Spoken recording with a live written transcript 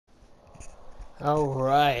All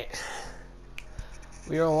right,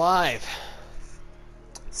 we are live.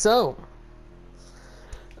 So,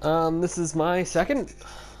 this is my second.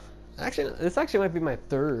 Actually, this might be my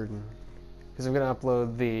third, because I'm gonna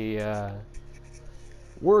upload the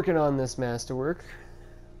working on this masterwork.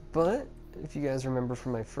 But if you guys remember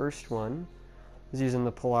from my first one, I was using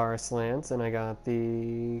the Polaris Lance, and I got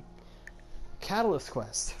the Catalyst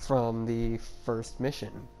quest from the first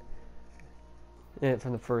mission,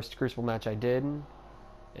 from the first Crucible match I did.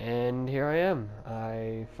 And here I am.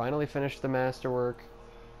 I finally finished the masterwork.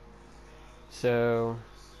 So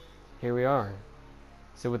here we are.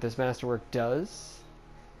 So what this masterwork does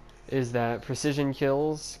is that precision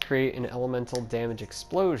kills create an elemental damage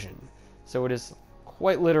explosion. So it is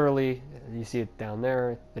quite literally, you see it down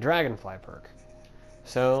there, the Dragonfly perk.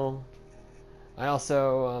 So I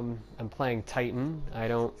also I'm playing Titan. I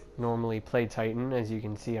don't normally play Titan. As you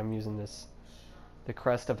can see, I'm using the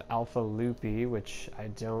crest of Alpha Loopy, which I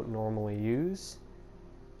don't normally use.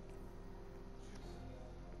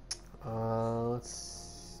 No,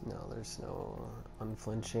 there's no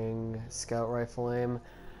unflinching scout rifle aim.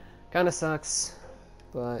 Kinda sucks,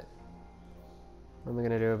 but what am I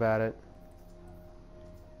gonna do about it?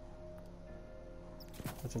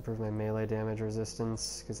 Let's improve my melee damage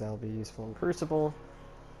resistance, because that'll be useful in Crucible.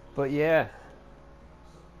 But yeah.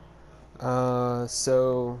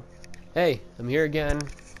 So hey, I'm here again,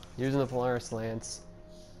 using the Polaris Lance.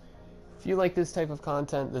 If you like this type of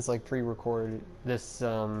content, this like pre-recorded, this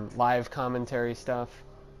live commentary stuff,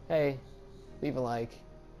 hey, leave a like.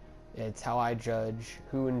 It's how I judge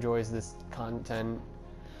who enjoys this content,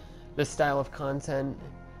 this style of content.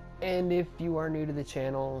 And if you are new to the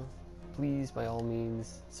channel, please, by all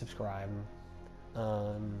means, subscribe.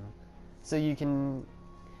 So you can,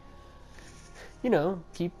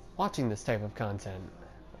 keep watching this type of content.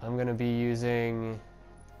 I'm going to be using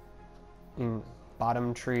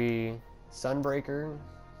Bottom Tree Sunbreaker,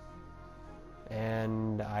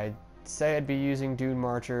 and I'd say I'd be using Dune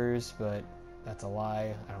Marchers, but that's a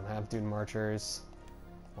lie. I don't have Dune Marchers.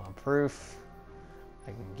 Want proof?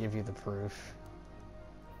 I can give you the proof.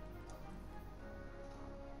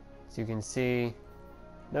 So you can see,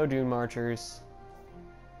 no Dune Marchers.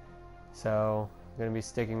 So I'm going to be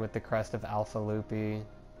sticking with the crest of Alpha Loopy.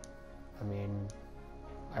 I mean,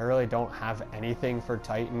 I really don't have anything for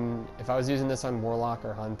Titan. If I was using this on Warlock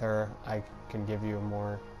or Hunter, I can give you a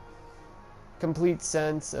more complete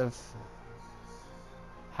sense of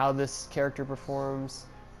how this character performs.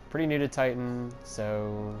 Pretty new to Titan,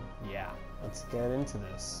 so yeah, let's get into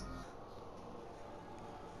this.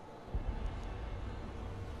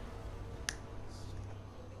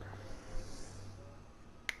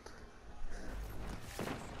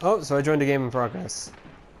 Oh, so I joined a game in progress.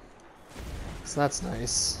 So that's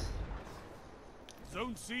nice.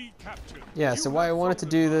 Zone C captured. Yeah, so why I wanted to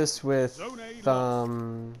do this with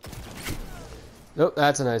oh,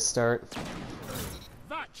 that's a nice start.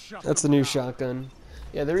 That's the new shotgun.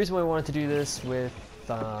 Yeah, the reason why I wanted to do this with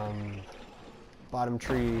Bottom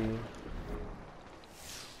Tree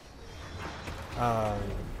the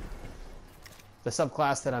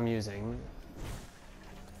subclass that I'm using.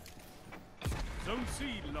 Zone C,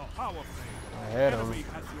 I hit him.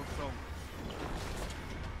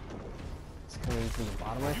 It's coming from the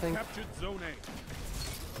bottom, I think. Zone A.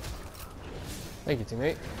 Thank you,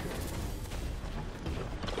 teammate.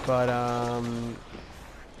 But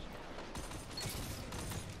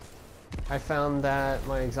I found that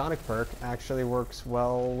my exotic perk actually works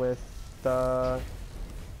well with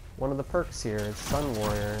one of the perks here. It's Sun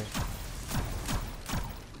Warrior.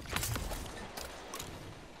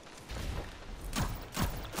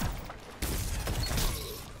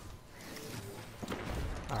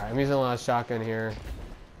 Alright, I'm using a lot of shotgun here.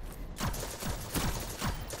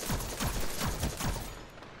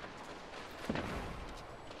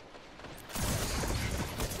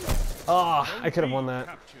 Oh, I could have won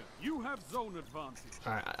that. You have zone advantage.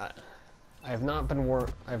 Alright, I have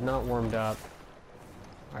not warmed up.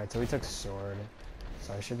 Alright, so we took sword.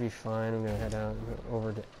 So I should be fine. I'm gonna head out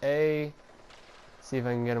over to A. See if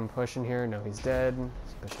I can get him pushing here. No, he's dead.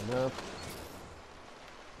 He's pushing up.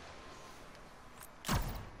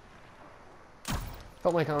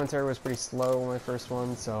 Felt my commentary was pretty slow on my first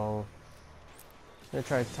one, so I'm gonna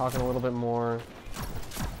try talking a little bit more.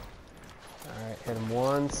 Alright, hit him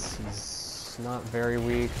once. He's not very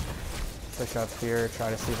weak. Push up here, try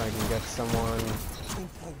to see if I can get someone.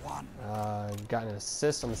 Got an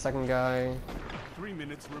assist on the second guy. 3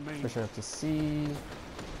 minutes remain. Pushing up to C.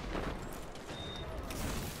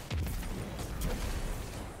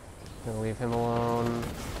 Gonna leave him alone.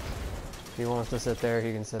 If he wants to sit there,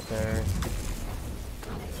 he can sit there.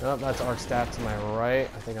 Oh, that's arc staff to my right.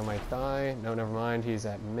 I think I might die. No, never mind. He's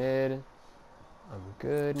at mid. I'm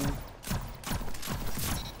good.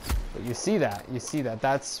 But you see that. You see that.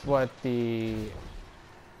 That's what the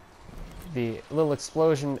little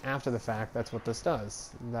explosion after the fact, that's what this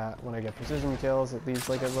does. That when I get precision kills, it leaves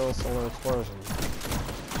like a little solar explosion.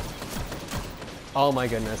 Oh my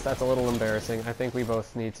goodness, that's a little embarrassing. I think we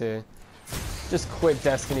both need to just quit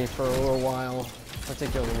Destiny for a little while.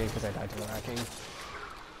 Particularly me, because I died to the Rat King.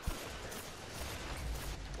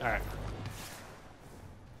 Alright.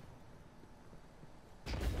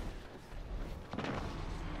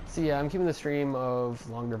 So yeah, I'm keeping the stream of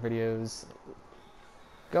longer videos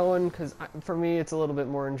going, because for me it's a little bit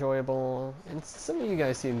more enjoyable, and some of you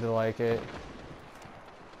guys seem to like it.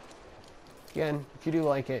 Again, if you do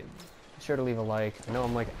like it, be sure to leave a like. I know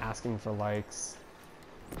I'm like asking for likes,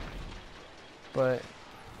 but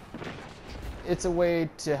it's a way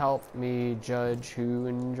to help me judge who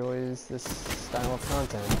enjoys this style of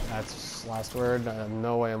content. That's last word.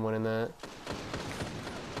 No way I'm winning that.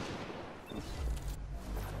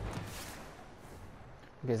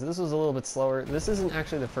 Okay, so this was a little bit slower. This isn't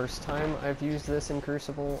actually the first time I've used this in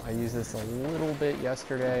Crucible. I used this a little bit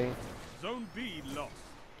yesterday. Zone B lost.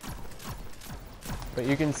 But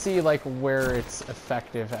you can see like where it's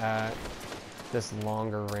effective at this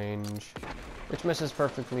longer range, which meshes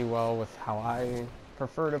perfectly well with how I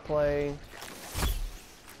prefer to play.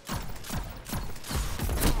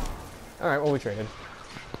 Alright, well, we traded.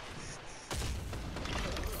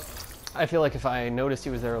 I feel like if I noticed he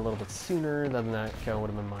was there a little bit sooner, then that kill would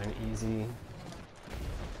have been mine easy.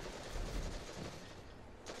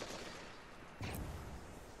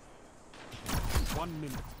 One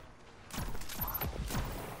minute.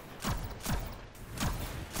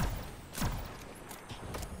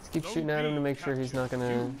 Let's keep shooting at him to make sure he's not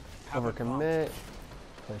gonna overcommit.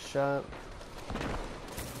 Push up.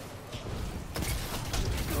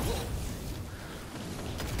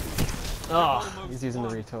 Oh, he's using the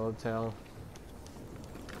retold tail.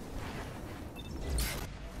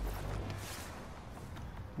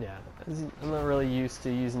 Yeah, I'm not really used to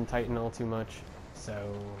using Titan all too much,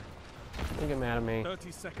 so don't get mad at me. 30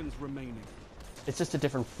 seconds remaining. It's just a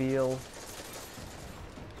different feel.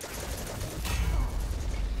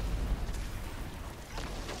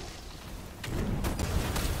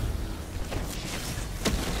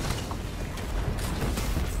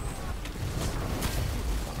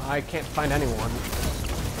 I can't find anyone. 10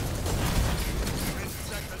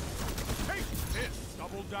 seconds. Take this.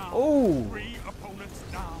 Double down. Oh! 3 opponents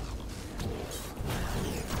down.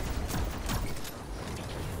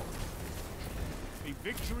 A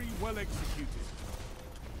victory well executed.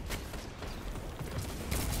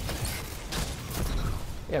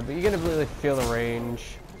 Yeah, but you're gonna really feel the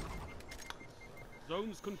range.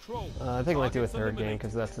 Zones control. I think I might do a third game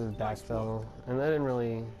because that's his backfill, and that didn't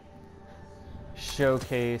really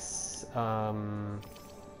showcase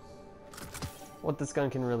what this gun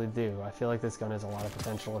can really do. I feel like this gun has a lot of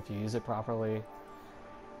potential if you use it properly.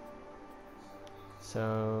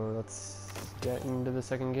 So let's get into the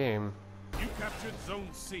second game. You captured Zone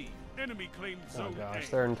C. Enemy claimed Zone Oh gosh,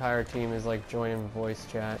 A. their entire team is like joining voice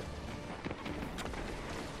chat.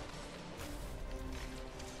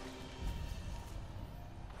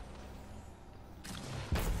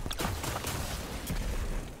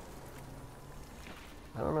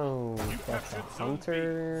 I don't know if that's a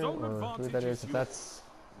hunter or who that is. If that's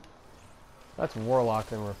Warlock,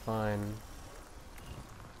 then we're fine.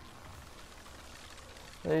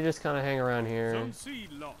 And you just kind of hang around here. Zone C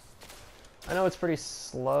lost. I know it's pretty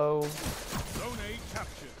slow. Zone A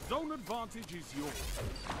captured. Zone advantage is yours.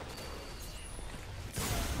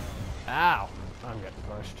 Ow! I'm getting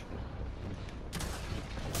pushed.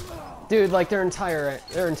 Dude, like their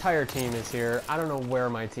entire team is here. I don't know where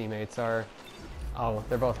my teammates are. Oh,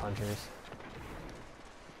 they're both hunters.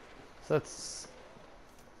 So that's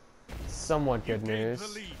somewhat good news.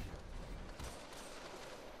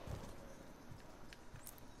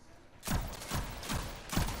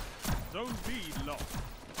 Zone B lost.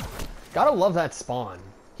 Gotta love that spawn.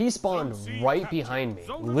 He spawned right behind me.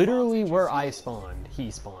 Literally where I spawned,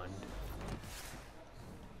 he spawned.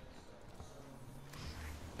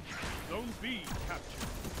 Zone B captured.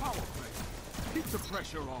 Power play. Keep the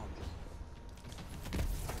pressure on.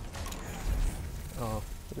 Oh,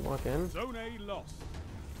 did he walk in? Zone A lost.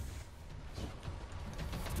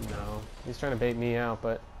 No. He's trying to bait me out,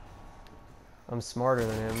 but I'm smarter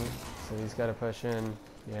than him, so he's got to push in.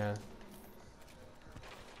 Yeah.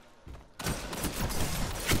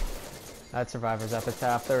 That Survivor's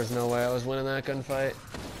Epitaph, there was no way I was winning that gunfight.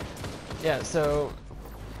 Yeah, so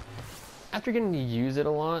after getting to use it a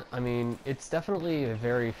lot, I mean, it's definitely a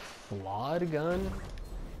very flawed gun.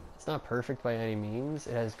 It's not perfect by any means.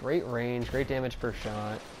 It has great range, great damage per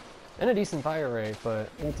shot, and a decent fire rate, but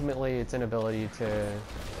ultimately its inability to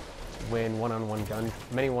win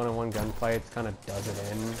many one-on-one gunfights kind of does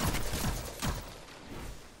it in.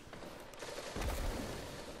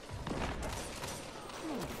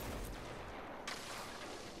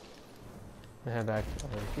 Head back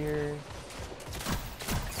over here.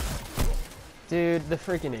 Dude, the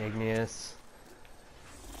freaking Igneous.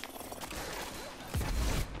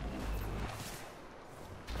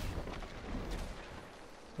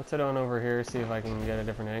 Let's head on over here, see if I can get a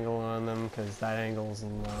different angle on them, because that angle's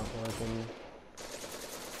not working.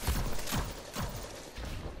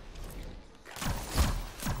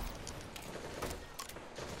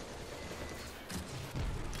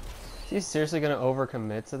 Is he seriously gonna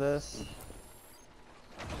overcommit to this?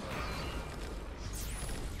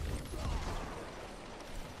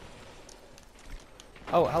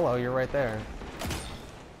 Oh, hello, you're right there.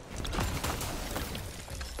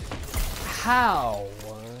 How?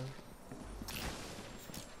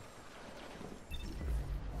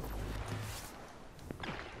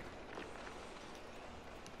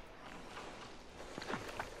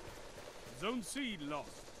 Zone C lost.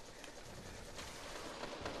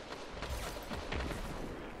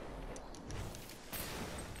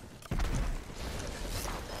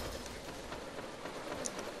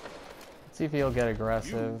 See if he'll get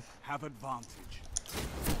aggressive. You have advantage.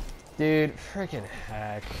 Dude, freaking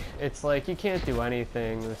heck. It's like you can't do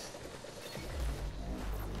anything.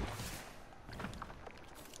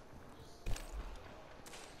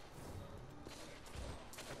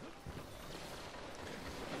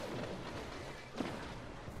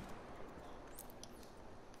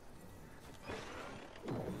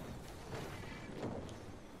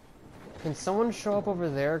 Can someone show up over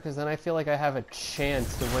there? Because then I feel like I have a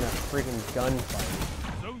chance to win a freaking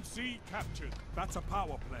gunfight. Zone C captured. That's a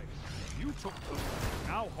power play. You took them.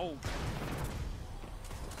 Now hold.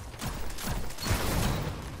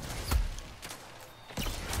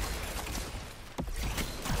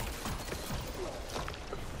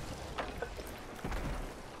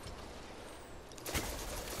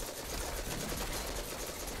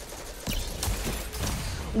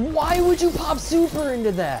 Why would you pop super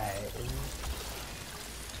into that?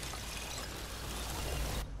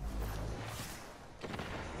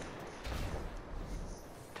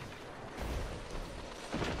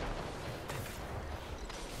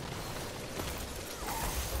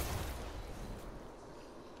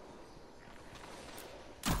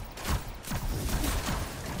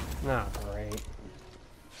 Not great.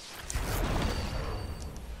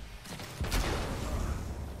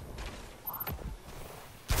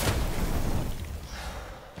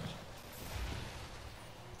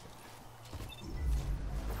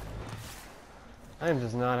 I am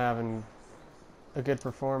just not having a good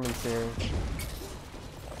performance here.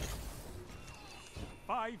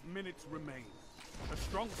 5 minutes remain. A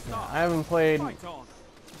strong start. I haven't played Fight on.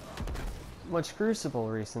 much Crucible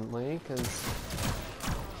recently, because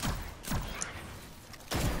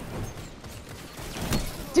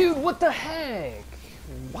dude, what the heck?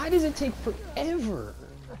 Why does it take forever?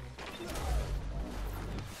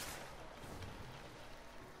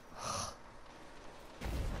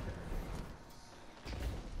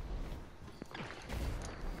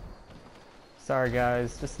 Sorry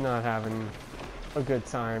guys, just not having a good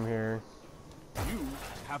time here. You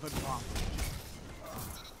have advantage.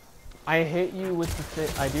 I hit you with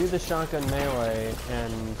the I do the shotgun melee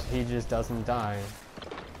and he just doesn't die.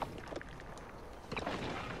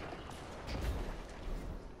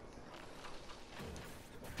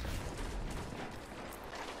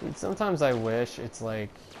 Dude, sometimes I wish it's like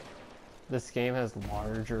this game has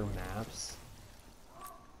larger maps.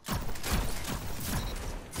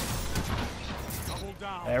 Double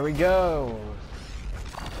down. There we go.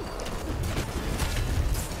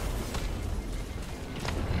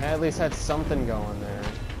 I at least had something going there.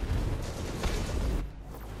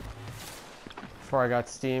 Before I got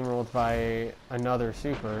steamrolled by another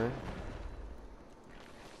super.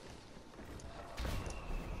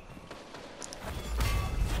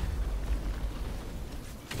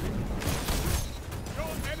 Your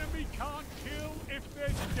enemy can't kill if they're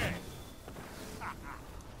dead.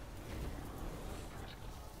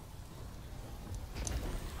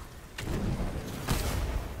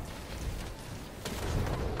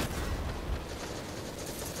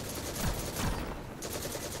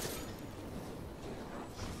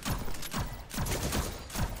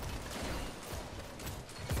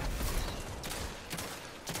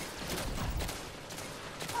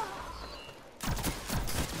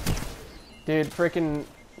 Dude, freaking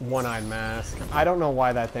one-eyed mask. I don't know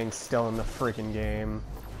why that thing's still in the freaking game.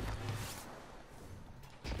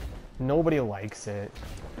 Nobody likes it.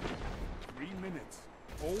 3 minutes.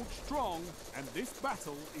 Hold strong, and this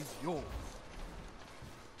battle is yours.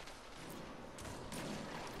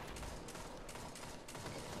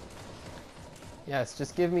 Yes,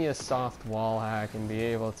 just give me a soft wall hack and be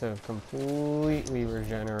able to completely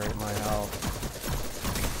regenerate my health.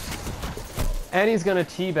 And he's gonna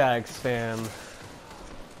teabag spam.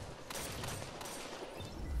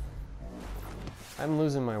 I'm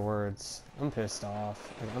losing my words. I'm pissed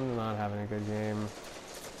off. Like, I'm not having a good game.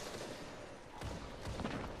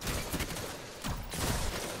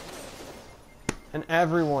 And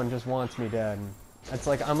everyone just wants me dead. It's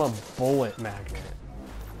like I'm a bullet magnet.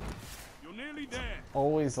 You're nearly there.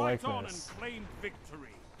 Always Fight like on this. and claim victory.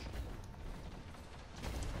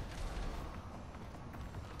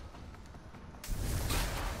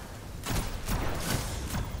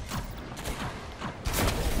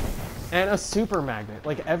 And a super magnet.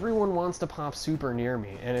 Like, everyone wants to pop super near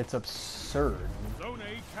me, and it's absurd. Zone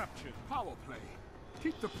A captured. Power play.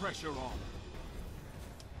 Keep the pressure on.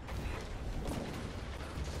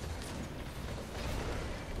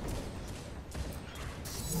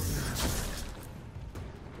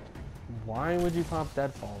 Why would you pop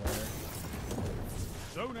Deadfall there?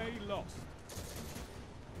 Zone A lost.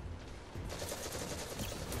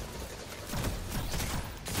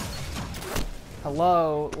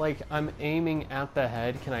 Hello? Like, I'm aiming at the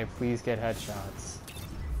head. Can I please get headshots?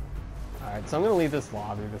 Alright, so I'm gonna leave this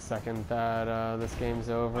lobby the second that this game's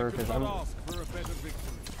over, because I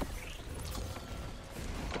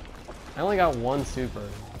only got one super.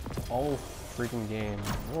 All freaking game.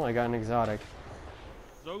 Oh, I got an exotic.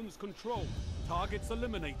 Zones controlled. Targets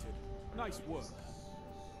eliminated. Nice work.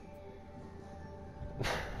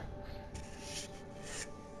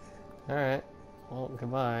 Alright. Well,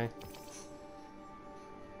 goodbye.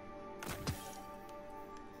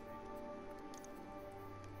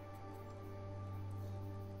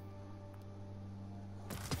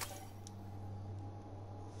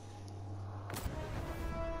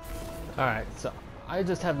 Alright, so I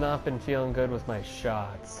just have not been feeling good with my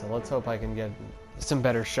shots, so let's hope I can get some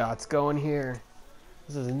better shots going here.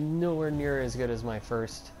 This is nowhere near as good as my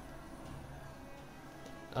first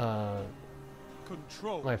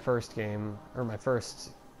game, or my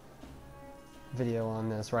first video on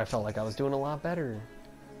this, where I felt like I was doing a lot better.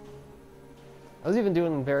 I was even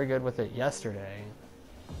doing very good with it yesterday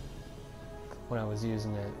when I was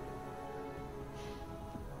using it.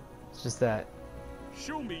 It's just that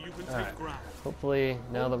show me you can take ground. Hopefully,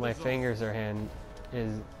 now that my fingers are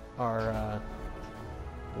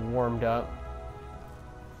warmed up,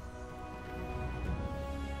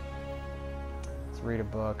 let's read a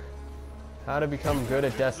book. How to become good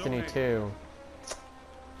at Destiny 2.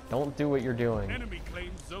 Don't do what you're doing. Enemy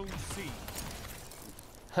claims Zone C.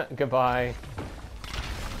 Goodbye.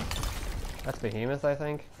 That's Behemoth, I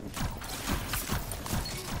think.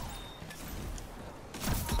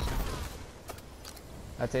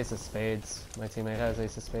 That's Ace of Spades. My teammate has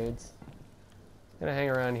Ace of Spades. Gonna hang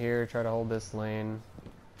around here, try to hold this lane.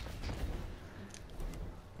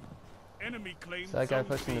 Enemy claims Is that guy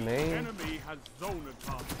pushing the main? Enemy has zone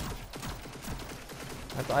advantage.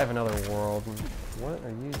 I have another world. What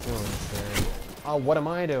are you doing, sir? Oh, what am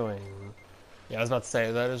I doing? Yeah, I was about to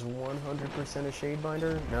say, that is 100% a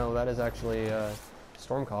Shadebinder? No, that is actually a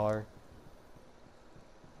Stormcaller.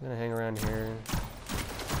 I'm gonna hang around here.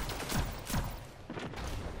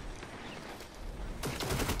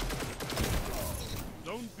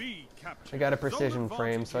 Zone B captured. I got a precision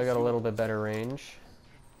frame, so I got a little bit better range.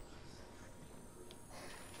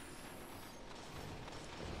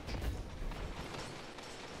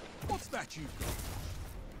 What's that you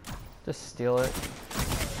got? Just steal it.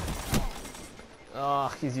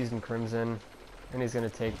 Oh, he's using Crimson. And he's gonna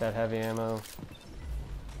take that heavy ammo.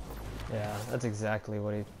 Yeah, that's exactly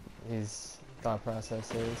what his thought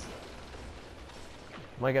process is.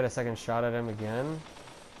 Might get a second shot at him again.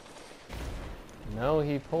 No,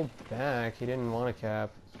 he pulled back. He didn't want to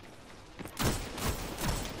cap.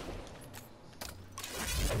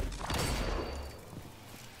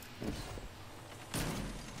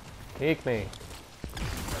 Peek me.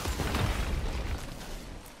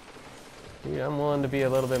 Dude, I'm willing to be a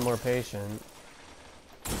little bit more patient.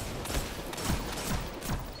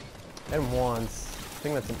 And once. I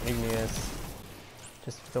think that's an igneous.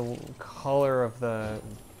 Just the color of the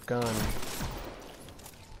gun.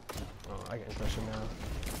 Oh, I can push him now.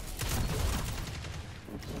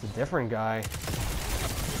 It's a different guy.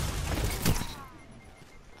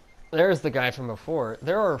 There's the guy from before.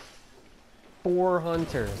 There are 4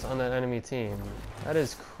 hunters on that enemy team. That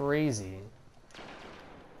is crazy.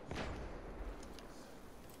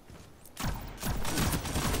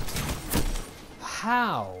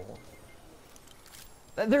 How?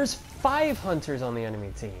 There's 5 hunters on the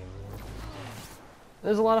enemy team.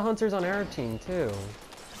 There's a lot of hunters on our team too.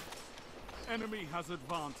 Enemy has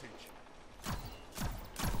advantage.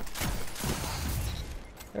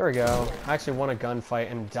 There we go. I actually won a gunfight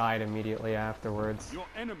and died immediately afterwards. Your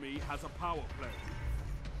enemy has a power play.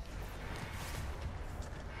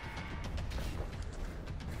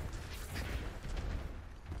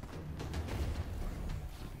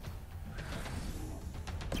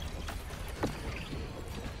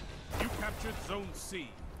 You captured Zone C.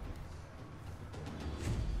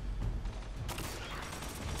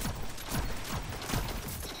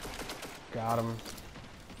 Got him.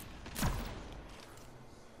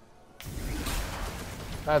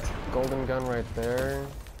 That's golden gun right there.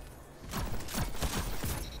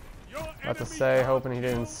 About to say, hoping he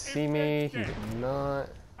didn't see me. He did not.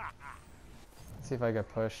 Let's see if I get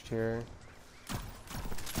pushed here.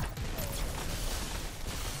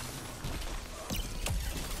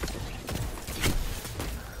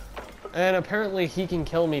 And apparently he can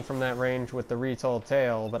kill me from that range with the retold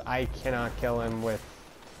tail, but I cannot kill him with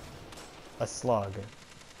a slug.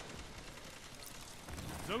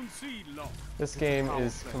 Zone C locked. This game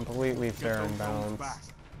is completely fair and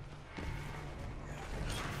balanced.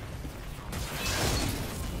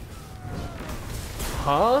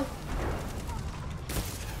 Huh?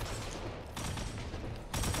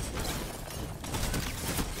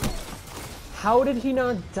 How did he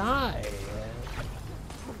not die?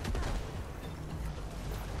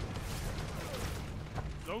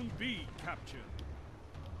 Zone B captured.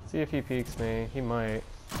 See if he peeks me. He might.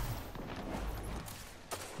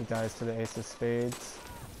 He dies to the ace of spades.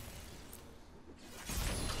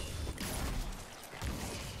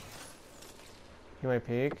 He might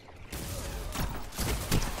peek.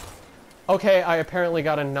 Okay, I apparently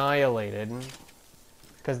got annihilated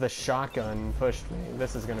because the shotgun pushed me.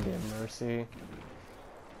 This is gonna be a mercy.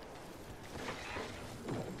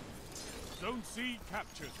 Zone C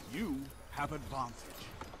captured. You have advantage.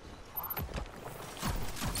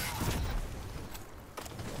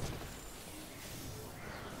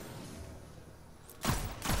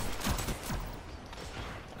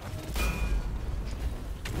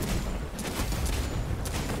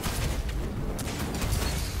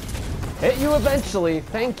 Hit you eventually,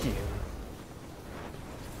 thank you.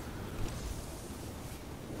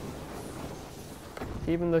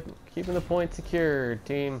 Keeping the point secured,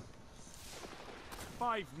 team.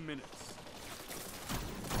 5 minutes.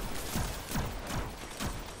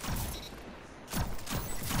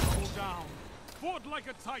 Double down. Fought like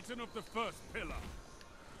a titan of the first pillar.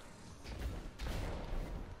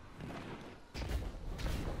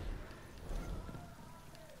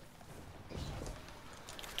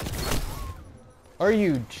 Are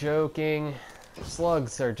you joking?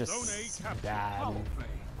 Slugs are just Zone A bad. power play.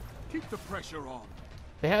 Keep the pressure on.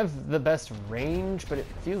 They have the best range, but it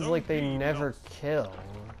feels like they never kill.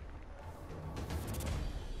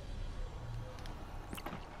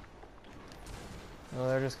 Oh,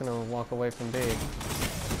 they're just gonna walk away from B.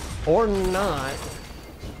 Or not.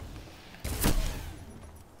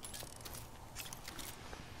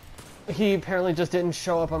 He apparently just didn't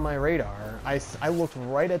show up on my radar. I looked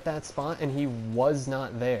right at that spot and he was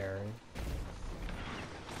not there.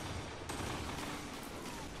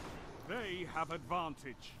 They have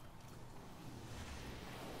advantage.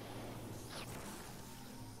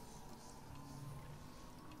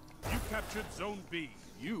 You captured Zone B.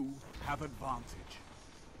 You have advantage.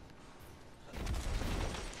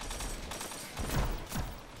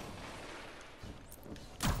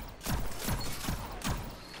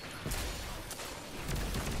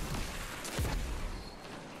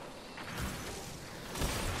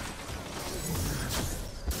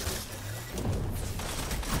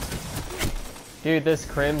 Dude, this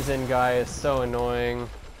Crimson guy is so annoying.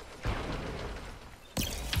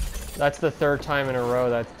 That's the 3rd time in a row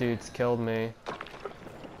that dude's killed me.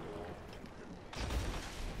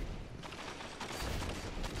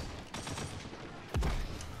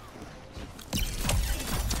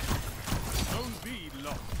 Zone B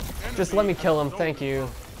locked. Just let me kill him, thank you.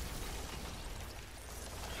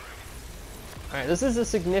 Alright, this is a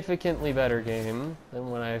significantly better game than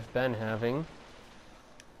what I've been having.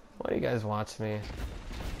 Why do you guys watch me? You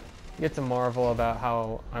get to marvel about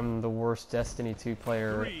how I'm the worst Destiny 2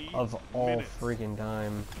 player of all freaking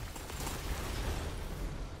time.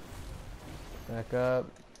 Back up.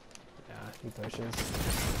 Yeah, he pushes.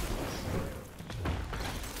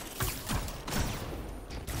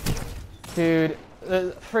 Dude,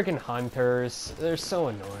 the freaking hunters, they're so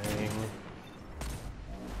annoying.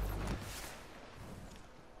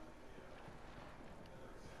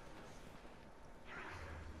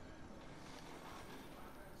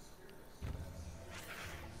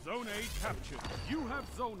 Zone A captured. You have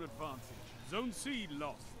zone advantage. Zone C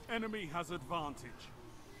lost. Enemy has advantage.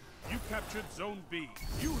 You captured Zone B.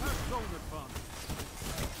 You have zone advantage.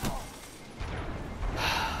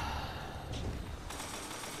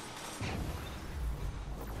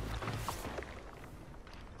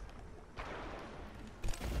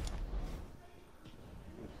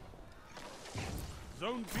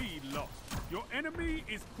 Zone B lost. Your enemy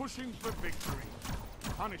is pushing for victory.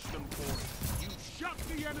 Punish them for it. You shut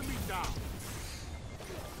the enemy down.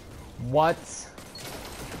 What?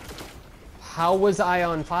 How was I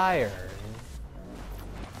on fire?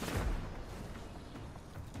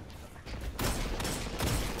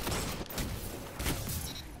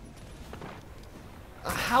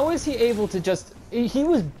 How is he able to just... He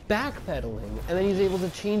was backpedaling, and then he's able to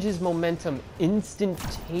change his momentum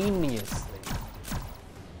instantaneously.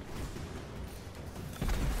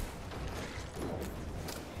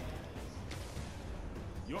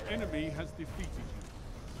 Your enemy has defeated you.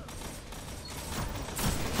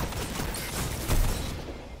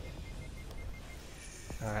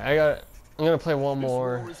 Alright, I'm gonna play one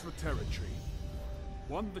more. This war is for territory.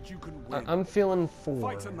 One that you can win. I'm feeling 4.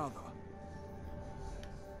 Fight another.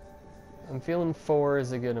 I'm feeling 4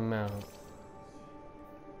 is a good amount.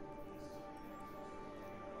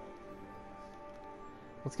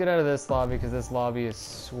 Let's get out of this lobby because this lobby is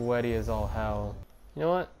sweaty as all hell. You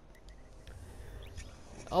know what?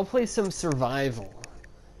 I'll play some survival.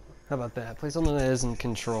 How about that? Play something that isn't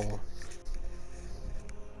control.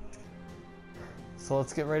 So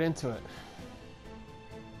let's get right into it.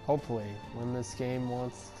 Hopefully, when this game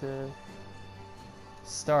wants to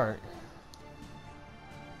start.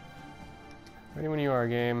 Ready when you are,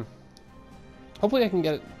 game. Hopefully I can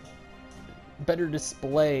get better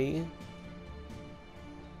display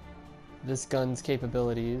this gun's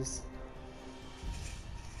capabilities.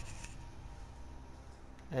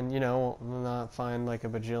 And, you know, not find like a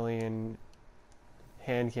bajillion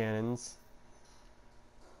hand cannons.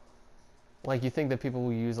 Like, you think that people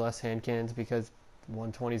will use less hand cannons because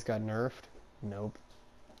 120's got nerfed? Nope.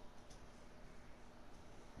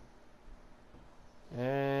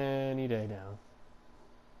 Any day now.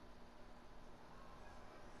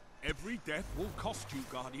 Every death will cost you,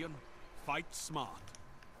 Guardian. Fight smart.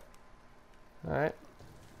 Alright.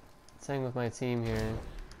 Let's hang with my team here.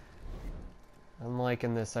 I'm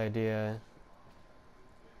liking this idea.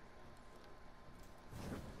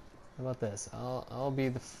 How about this? I'll be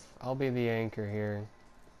the anchor here.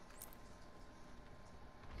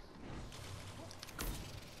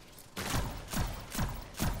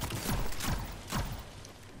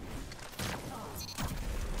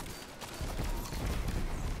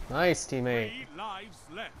 Nice, teammate. 3 lives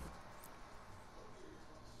left.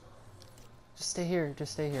 Just stay here.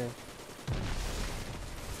 Just stay here.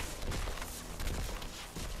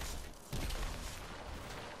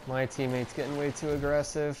 My teammate's getting way too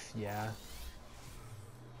aggressive. Yeah.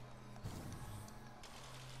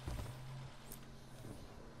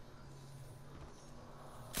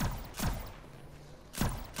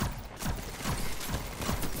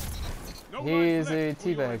 No He's lives a left for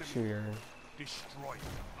your teabag enemy. shooter. Destroy.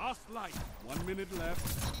 Last light. 1 minute left.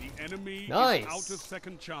 The enemy Nice. is out of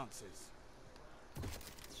second chances.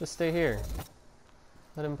 Let's just stay here.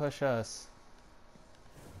 Let him push us.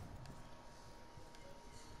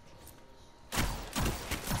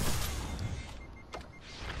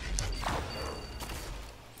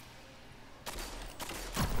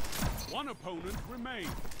 One opponent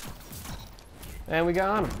remains. And we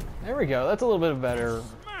got him. There we go. That's a little bit better.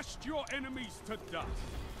 Smashed your enemies to dust.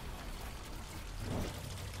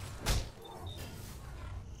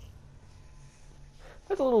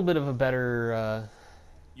 That's a little bit of a better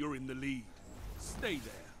You're in the lead. Stay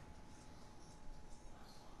there.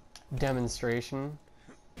 demonstration.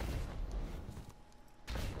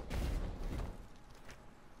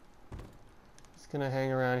 Just gonna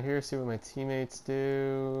hang around here, see what my teammates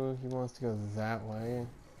do. He wants to go that way.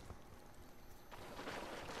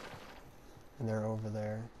 And they're over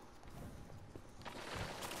there.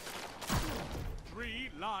 3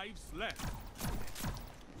 lives left.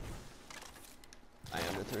 I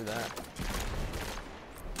underthrew that.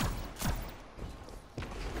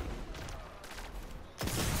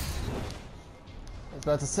 I was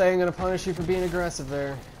about to say I'm gonna punish you for being aggressive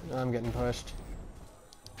there. I'm getting pushed.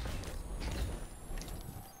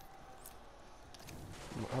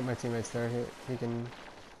 I hope my teammate's there. He can...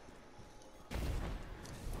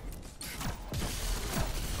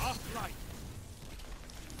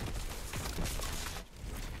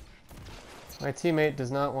 My teammate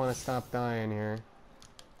does not want to stop dying here.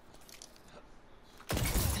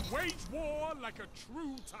 Wage war like a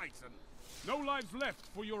true titan. No lives left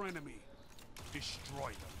for your enemy.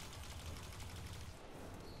 Destroy them.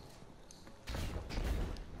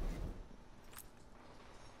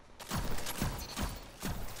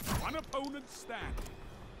 One opponent standing.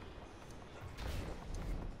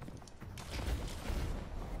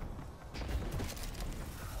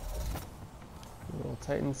 Little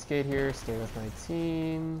Titan skate here, stay with my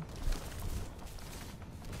team.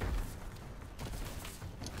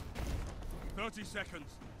 30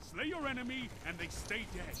 seconds. Slay your enemy and they stay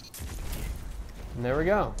dead. And there we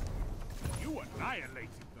go. You annihilated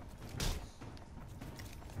them.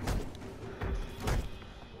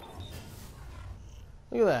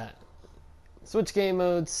 Look at that. Switch game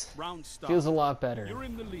modes. Round start. Feels a lot better. You're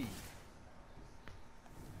in the lead.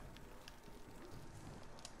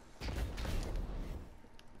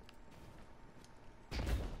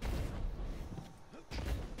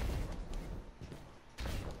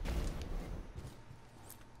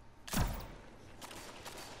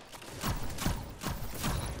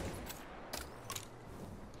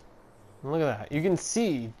 Look at that. You can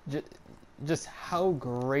see just how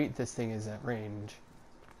great this thing is at range.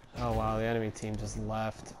 Oh wow, the enemy team just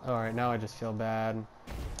left. Alright, now I just feel bad.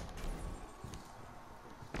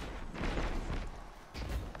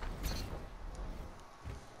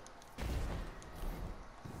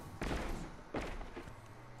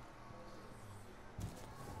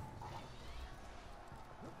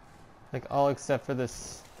 Like all except for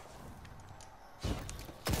this.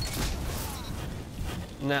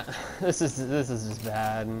 Nah, this is just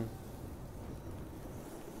bad.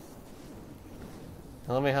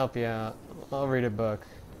 Let me help you out. I'll read a book.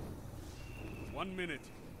 1 minute.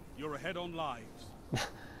 You're ahead on lives.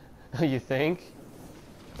 You think?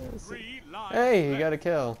 3 lives. Hey, you left. got a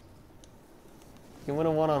kill. You can win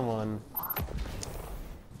a one-on-one.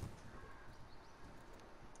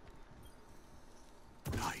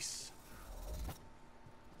 Nice.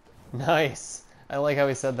 Nice. I like how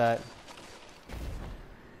he said that.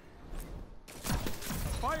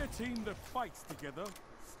 Fire team that fights together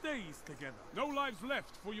stays together. No lives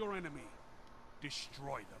left for your enemy.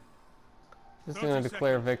 Destroy them. Just 30 gonna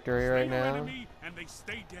declare seconds. victory Slay right your now. enemy and they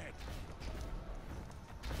stay dead.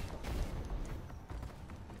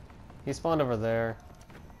 He spawned over there.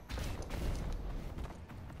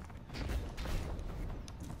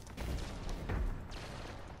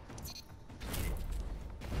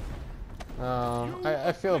 Oh, You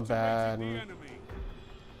I feel obliterated bad. the enemy.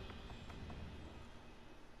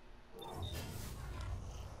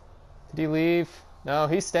 Did he leave? No,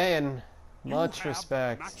 he's staying. You Much have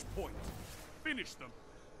respect. Match point. Finish them.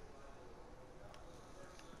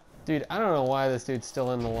 Dude, I don't know why this dude's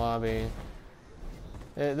still in the lobby.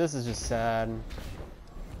 This is just sad.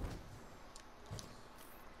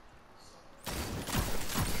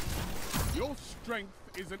 Your strength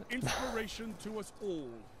is an inspiration to us all,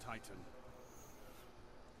 Titan.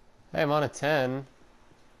 Hey, I'm on a 10.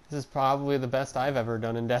 This is probably the best I've ever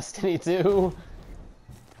done in Destiny 2.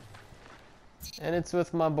 And it's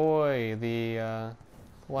with my boy, the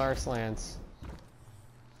Polaris Lance.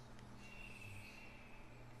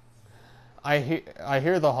 I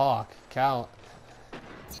hear the hawk. Cow.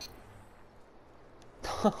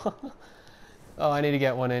 Oh, I need to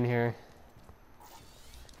get one in here.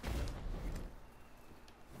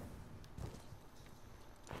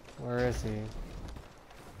 Where is he?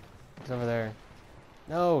 He's over there.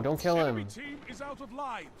 No, don't kill Enemy him. team is out of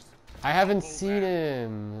lives. I haven't Double seen that.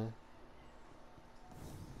 him.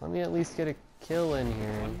 Let me at least get a kill in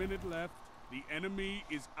here. 1 minute left. The enemy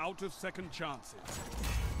is out of second chances.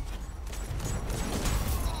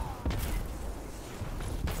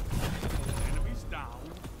 Enemies down.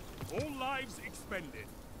 All lives expended.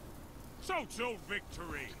 Total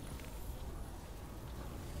victory.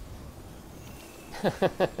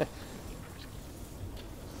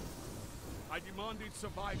 I demanded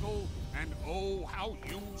survival, and oh, how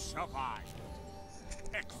you survived.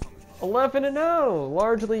 Excellent. 11-0,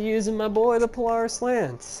 largely using my boy the Polaris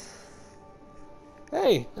Lance.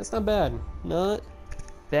 Hey, that's not bad. Not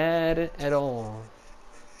bad at all.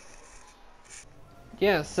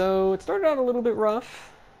 Yeah, so it started out a little bit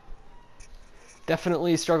rough.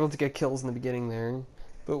 Definitely struggled to get kills in the beginning there,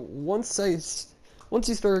 but once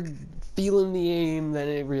you start feeling the aim, then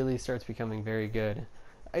it really starts becoming very good.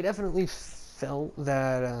 I definitely felt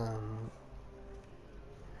that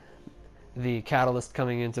the catalyst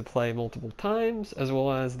coming into play multiple times, as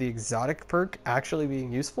well as the exotic perk actually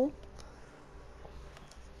being useful.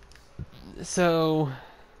 So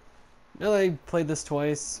Now that I played this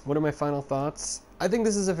twice, what are my final thoughts? I think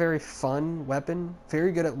this is a very fun weapon,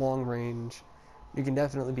 very good at long range. You can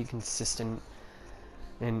definitely be consistent,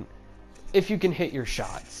 and if you can hit your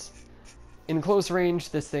shots. In close range,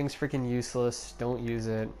 this thing's freaking useless. Don't use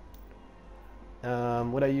it.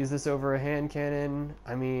 Would I use this over a hand cannon?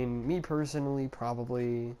 I mean, me personally,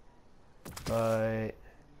 probably. But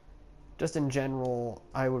just in general,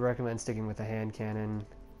 I would recommend sticking with a hand cannon.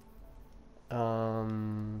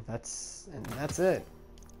 That's it.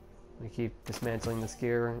 We keep dismantling this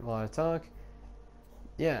gear while I talk.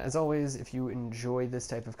 Yeah, as always, if you enjoy this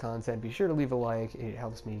type of content, be sure to leave a like. It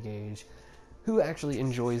helps me gauge who actually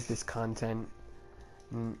enjoys this content.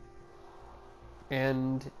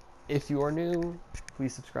 And if you are new,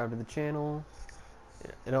 please subscribe to the channel.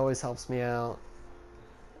 It always helps me out.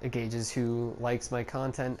 It gauges who likes my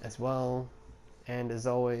content as well. And as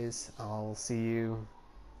always, I'll see you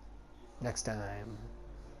next time.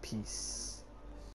 Peace.